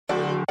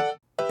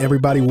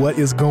Everybody, what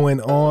is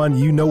going on?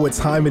 You know what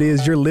time it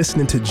is. You're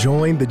listening to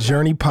Join the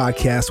Journey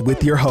podcast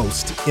with your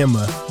host,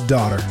 Emma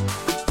Daughter.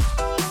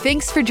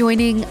 Thanks for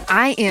joining.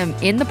 I am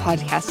in the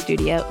podcast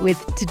studio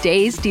with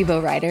today's Devo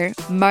writer,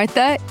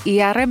 Martha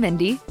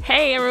Illarramendi.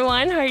 Hey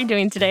everyone, how are you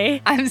doing today?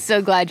 I'm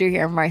so glad you're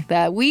here,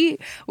 Martha. We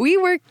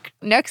work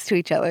next to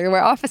each other. We're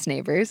office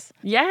neighbors.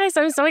 Yes,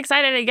 I'm so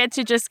excited. I get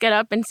to just get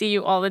up and see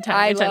you all the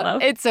time, which I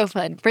love. It's so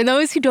fun. For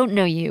those who don't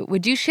know you,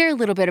 would you share a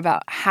little bit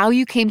about how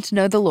you came to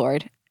know the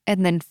Lord?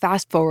 And then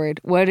fast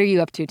forward, what are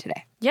you up to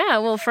today? Yeah,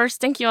 well,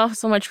 first, thank you all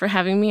so much for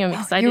having me. I'm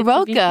excited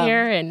to be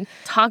here and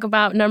talk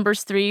about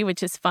Numbers 3,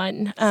 which is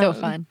fun. So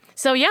fun.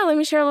 So yeah, let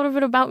me share a little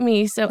bit about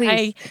me. So Please.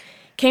 I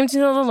came to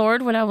know the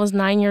Lord when I was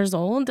 9 years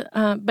old,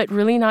 but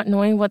really not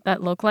knowing what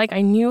that looked like.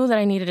 I knew that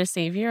I needed a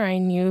Savior. I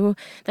knew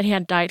that He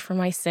had died for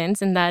my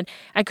sins and that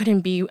I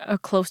couldn't be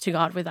close to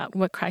God without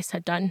what Christ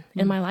had done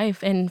in my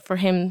life and for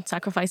Him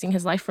sacrificing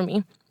His life for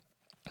me.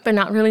 But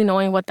not really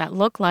knowing what that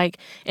looked like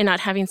and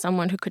not having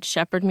someone who could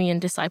shepherd me and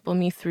disciple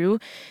me through.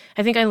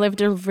 I think I lived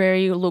a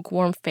very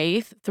lukewarm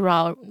faith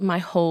throughout my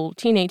whole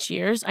teenage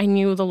years. I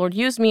knew the Lord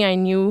used me. I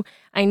knew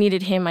I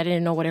needed Him. I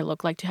didn't know what it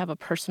looked like to have a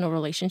personal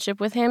relationship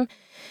with Him.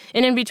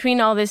 And in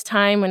between all this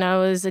time, when I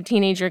was a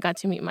teenager, got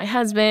to meet my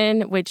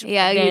husband, which you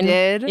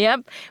did.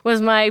 Yep, was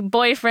my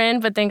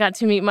boyfriend, but then got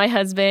to meet my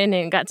husband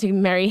and got to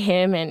marry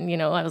him. And,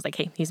 I was like,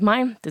 hey, he's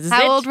mine. This is it.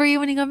 How old were you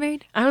when you got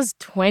married? I was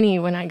 20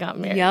 when I got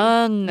married.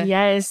 Young.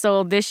 Yes,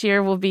 so this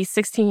year we'll be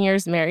 16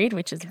 years married,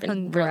 which has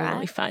been really,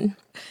 really fun.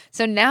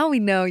 So now we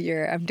know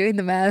I'm doing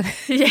the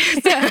math. Yes,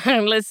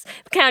 let's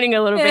counting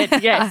a little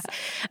bit. Yes.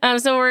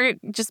 So we're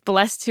just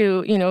blessed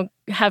to,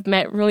 have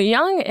met really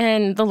young,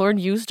 and the Lord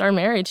used our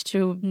marriage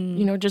to,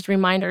 just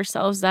remind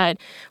ourselves that,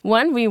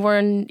 one, we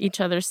weren't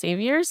each other's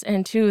saviors,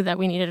 and two, that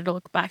we needed to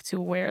look back to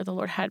where the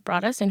Lord had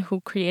brought us and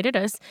who created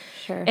us.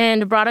 Sure.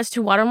 And brought us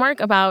to Watermark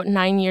about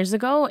 9 years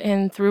ago,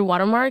 and through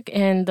Watermark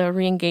and the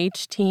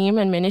Reengaged team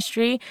and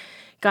ministry,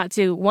 got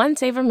to, one,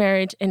 save our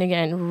marriage, and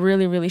again,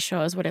 really, really show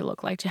us what it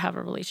looked like to have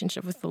a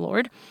relationship with the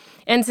Lord.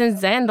 And since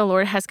then, the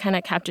Lord has kind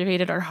of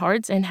captivated our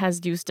hearts and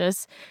has used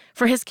us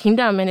for His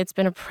kingdom, and it's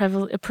been a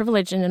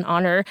privilege and an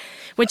honor,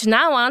 which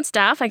now on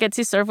staff, I get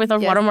to serve with our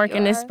Watermark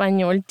and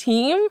Español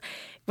team,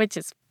 which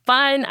is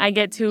fun. I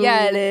get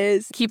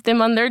to keep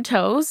them on their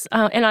toes.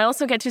 And I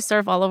also get to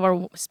serve all of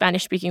our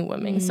Spanish-speaking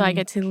women. So I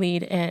get to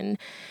lead and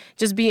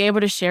just be able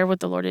to share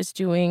what the Lord is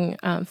doing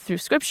through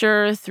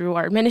Scripture, through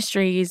our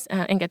ministries,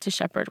 and get to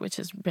shepherd, which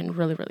has been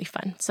really, really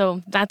fun.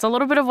 So that's a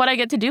little bit of what I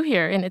get to do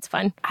here, and it's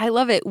fun. I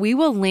love it. We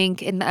will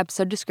link in the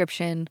episode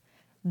description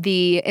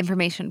the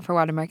information for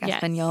Watermark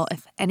Español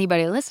if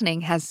anybody listening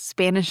has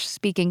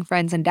Spanish-speaking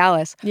friends in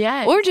Dallas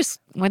or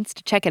just wants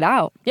to check it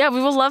out. Yeah,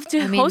 we would love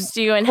to host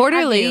you and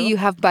quarterly have you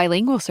have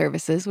bilingual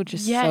services, which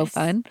is so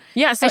fun.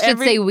 Yeah, so I should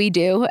say we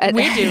do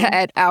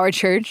at our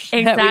church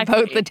that we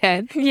both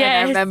attend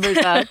and our members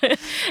of.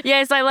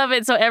 Yes, I love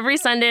it. So every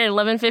Sunday at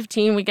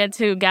 11:15 we get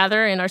to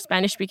gather in our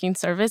Spanish-speaking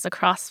service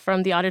across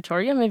from the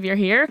auditorium. If you're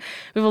here,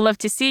 we would love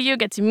to see you,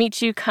 get to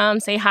meet you, come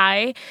say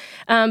hi.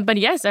 But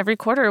yes, every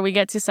quarter we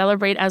get to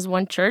celebrate as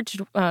one church,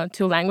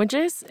 2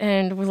 languages,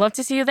 and we'd love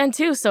to see you then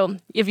too. So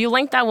if you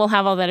link that, we'll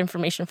have all that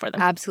information for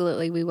them.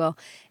 Absolutely, we will.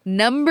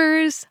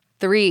 Numbers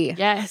 3.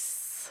 Yes.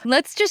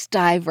 Let's just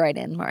dive right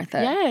in,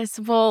 Martha. Yes.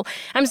 Well,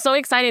 I'm so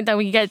excited that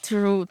we get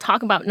to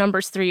talk about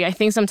Numbers 3. I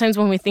think sometimes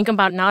when we think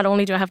about not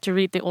only do I have to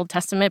read the Old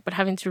Testament, but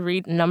having to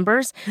read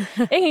Numbers,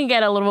 it can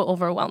get a little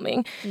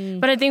overwhelming.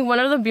 But I think one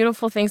of the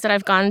beautiful things that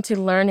I've gotten to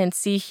learn and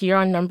see here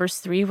on Numbers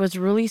 3 was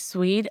really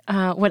sweet.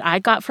 What I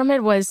got from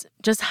it was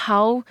just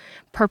how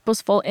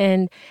purposeful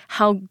and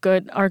how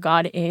good our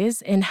God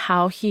is and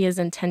how He is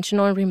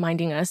intentional in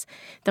reminding us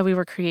that we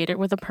were created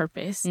with a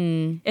purpose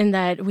and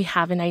that we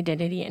have an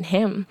identity in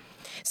Him.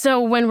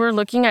 So when we're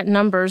looking at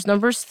Numbers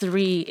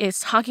 3 is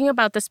talking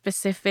about the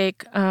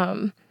specific...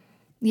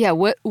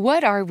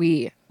 what are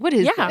we? What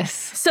is this?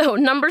 So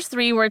Numbers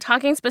 3, we're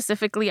talking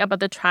specifically about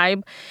the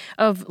tribe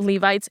of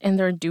Levites and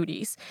their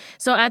duties.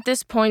 So at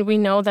this point, we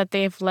know that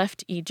they've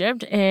left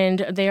Egypt and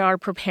they are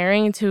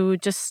preparing to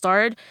just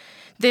start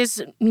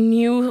this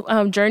new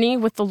journey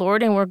with the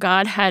Lord and where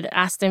God had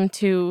asked them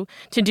to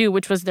do,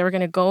 which was they were going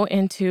to go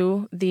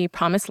into the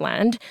promised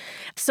land.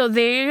 So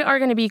they are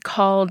going to be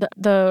called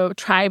the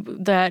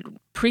tribe that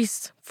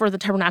priests for the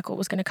tabernacle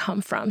was going to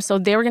come from. So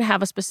they were going to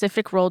have a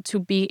specific role to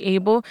be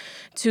able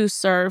to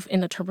serve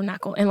in the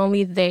tabernacle, and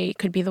only they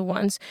could be the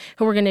ones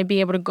who were going to be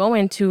able to go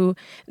into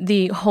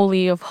the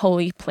holy of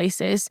holy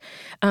places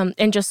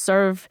and just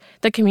serve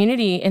the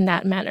community in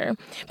that manner.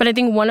 But I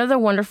think one of the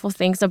wonderful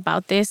things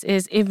about this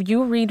is if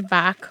you read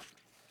back,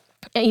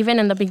 even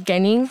in the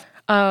beginning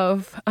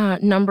of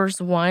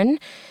Numbers 1,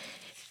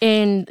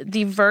 in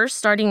the verse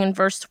starting in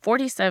verse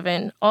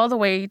 47 all the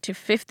way to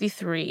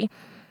 53,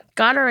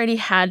 God already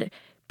had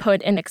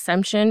put an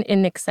exemption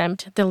and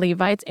exempt the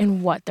Levites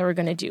in what they were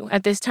going to do.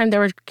 At this time, they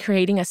were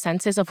creating a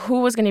census of who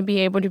was going to be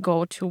able to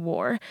go to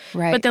war.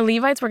 Right. But the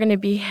Levites were going to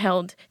be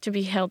held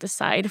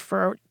aside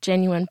for a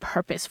genuine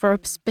purpose, for a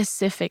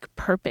specific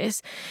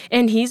purpose.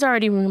 And he's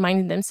already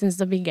reminded them since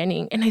the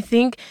beginning. And I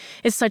think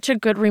it's such a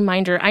good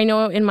reminder. I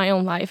know in my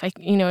own life,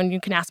 and you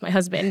can ask my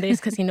husband this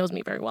because he knows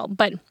me very well.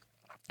 But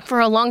for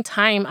a long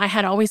time, I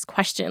had always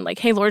questioned, like,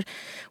 hey, Lord,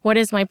 what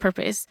is my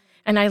purpose?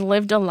 And I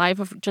lived a life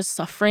of just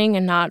suffering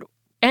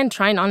and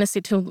trying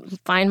honestly to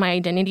find my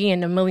identity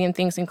in a million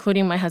things,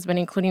 including my husband,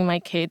 including my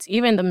kids,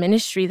 even the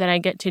ministry that I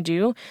get to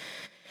do.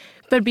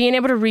 But being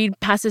able to read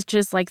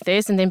passages like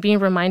this and then being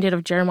reminded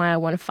of Jeremiah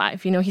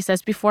 1:5, he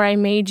says, before I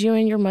made you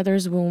in your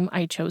mother's womb,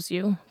 I chose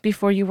you.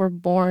 Before you were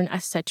born, I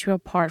set you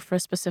apart for a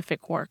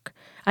specific work.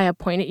 I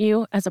appointed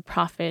you as a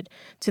prophet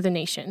to the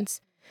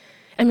nations.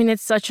 I mean,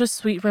 it's such a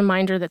sweet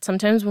reminder that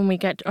sometimes when we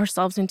get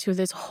ourselves into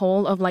this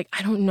hole of like,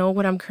 I don't know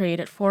what I'm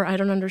created for, I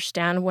don't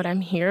understand what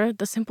I'm here,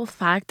 the simple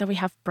fact that we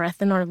have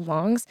breath in our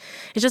lungs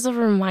is just a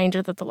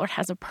reminder that the Lord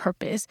has a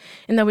purpose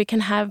and that we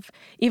can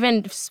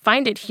even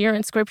find it here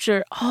in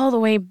Scripture all the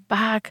way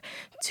back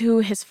to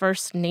his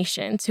first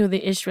nation, to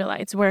the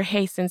Israelites, where,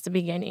 hey, since the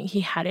beginning, he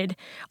had it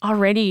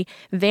already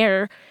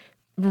there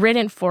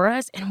written for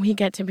us, and we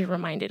get to be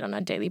reminded on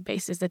a daily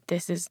basis that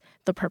this is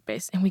the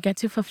purpose, and we get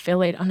to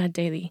fulfill it on a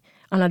daily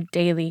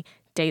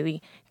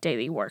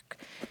work.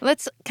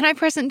 Can I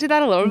press into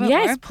that a little bit more?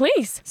 Yes,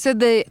 please. So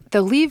the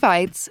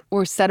Levites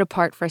were set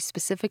apart for a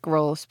specific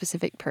role,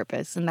 specific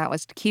purpose, and that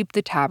was to keep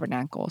the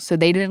tabernacle. So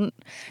they didn't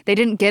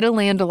get a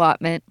land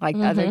allotment like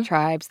other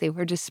tribes. They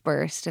were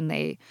dispersed, and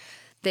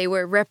they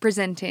were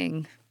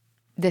representing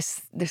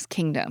this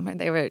kingdom.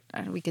 And they were,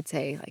 we could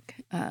say, like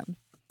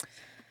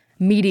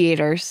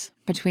mediators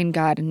between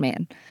God and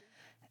man.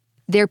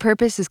 Their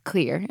purpose is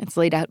clear. It's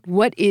laid out.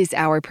 What is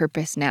our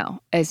purpose now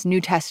as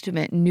New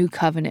Testament, New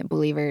Covenant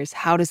believers?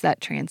 How does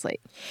that translate?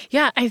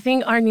 Yeah, I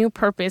think our new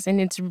purpose, and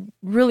it's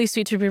really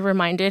sweet to be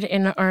reminded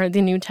in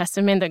the New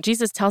Testament that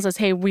Jesus tells us,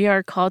 hey, we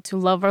are called to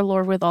love our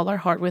Lord with all our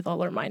heart, with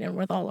all our mind, and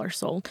with all our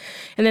soul.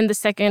 And then the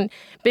second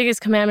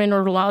biggest commandment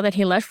or law that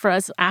he left for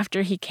us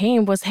after he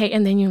came was, hey,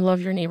 and then you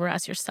love your neighbor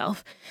as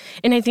yourself.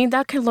 And I think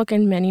that can look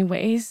in many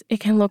ways. It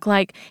can look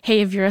like,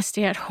 hey, if you're a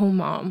stay-at-home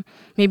mom,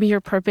 maybe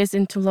your purpose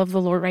is to love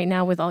the Lord right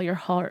now with all your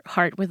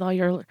heart, with all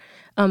your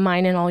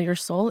mind and all your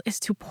soul,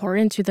 is to pour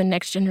into the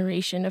next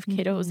generation of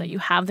kiddos that you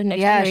have, the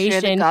next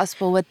generation. Share the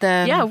gospel with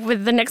them. Yeah,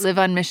 with the next live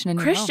on mission in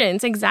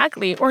Christians,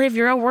 exactly. Or if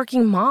you're a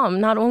working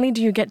mom, not only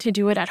do you get to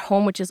do it at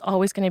home, which is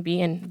always going to be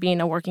in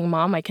being a working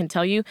mom, I can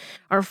tell you,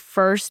 our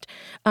first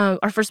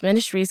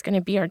ministry is going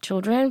to be our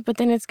children, but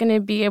then it's going to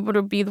be able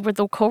to be with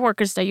the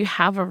coworkers that you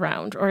have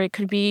around, or it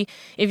could be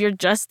if you're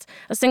just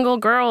a single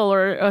girl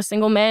or a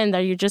single man that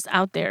you're just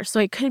out there. So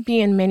it could be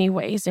in many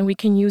ways, and we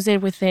can use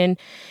it within.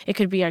 It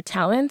could be our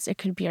talents, it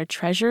could be our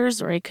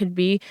treasures, or it could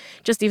be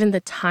just even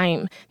the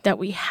time that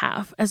we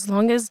have. As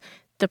long as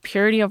the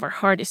purity of our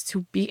heart is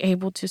to be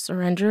able to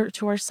surrender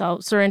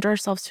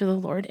ourselves to the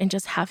Lord and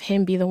just have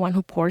him be the one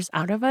who pours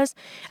out of us,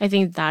 I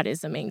think that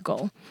is the main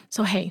goal.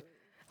 So hey,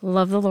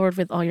 love the Lord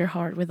with all your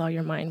heart, with all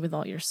your mind, with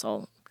all your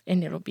soul,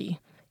 and it'll be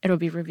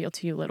revealed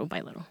to you little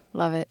by little.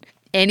 Love it.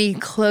 Any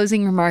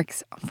closing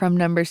remarks from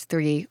Numbers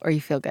 3, or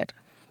you feel good?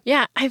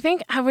 Yeah, I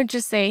think I would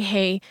just say,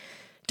 hey,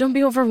 don't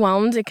be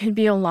overwhelmed. It could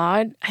be a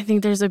lot. I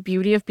think there's a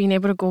beauty of being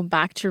able to go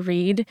back to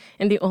read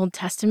in the Old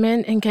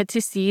Testament and get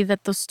to see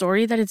that the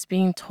story that it's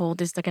being told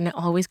is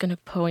always going to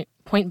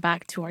point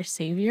back to our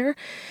Savior.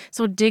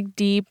 So dig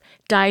deep,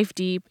 dive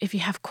deep. If you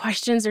have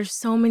questions, there's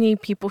so many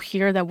people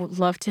here that would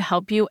love to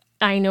help you.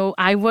 I know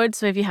I would.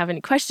 So if you have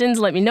any questions,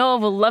 let me know.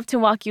 We'll love to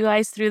walk you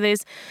guys through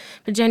this.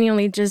 But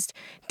genuinely, just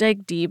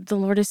dig deep. The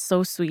Lord is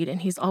so sweet,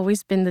 and he's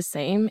always been the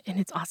same. And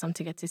it's awesome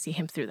to get to see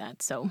him through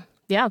that. So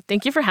yeah,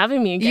 thank you for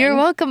having me again. You're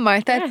welcome,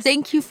 Martha. Yes.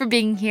 Thank you for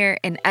being here.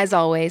 And as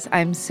always,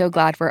 I'm so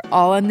glad we're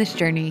all on this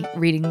journey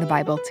reading the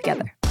Bible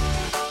together.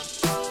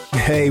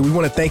 Hey, we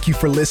want to thank you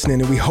for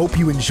listening, and we hope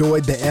you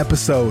enjoyed the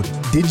episode.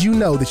 Did you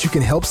know that you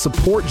can help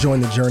support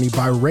Join the Journey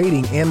by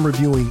rating and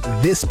reviewing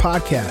this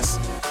podcast?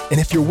 And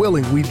if you're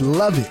willing, we'd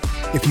love it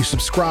if you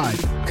subscribe,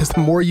 because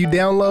the more you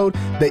download,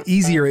 the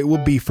easier it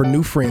will be for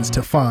new friends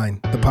to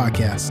find the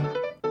podcast.